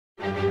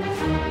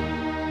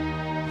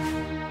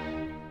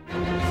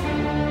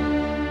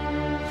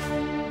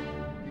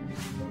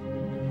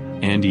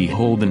Andy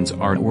Holden's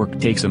artwork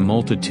takes a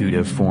multitude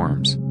of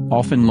forms,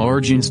 often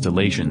large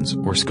installations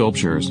or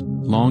sculptures,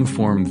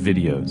 long-form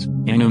videos,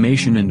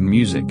 animation and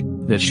music,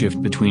 that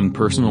shift between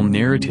personal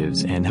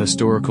narratives and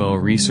historical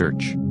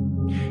research.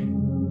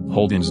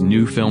 Holden's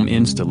new film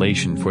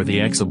installation for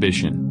the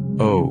exhibition,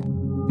 Oh,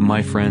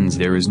 My Friends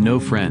There Is No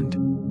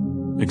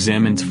Friend,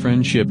 examines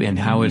friendship and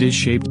how it is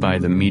shaped by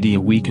the media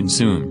we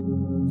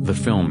consume. The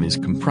film is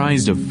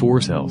comprised of 4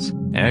 cells,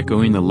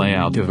 echoing the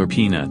layout of a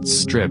Peanuts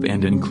strip,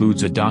 and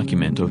includes a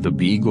document of the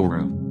Beagle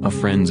Room, a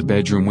friend's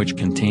bedroom which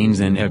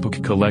contains an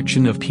epic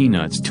collection of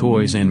Peanuts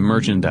toys and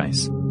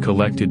merchandise,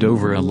 collected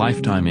over a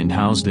lifetime and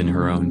housed in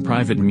her own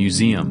private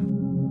museum.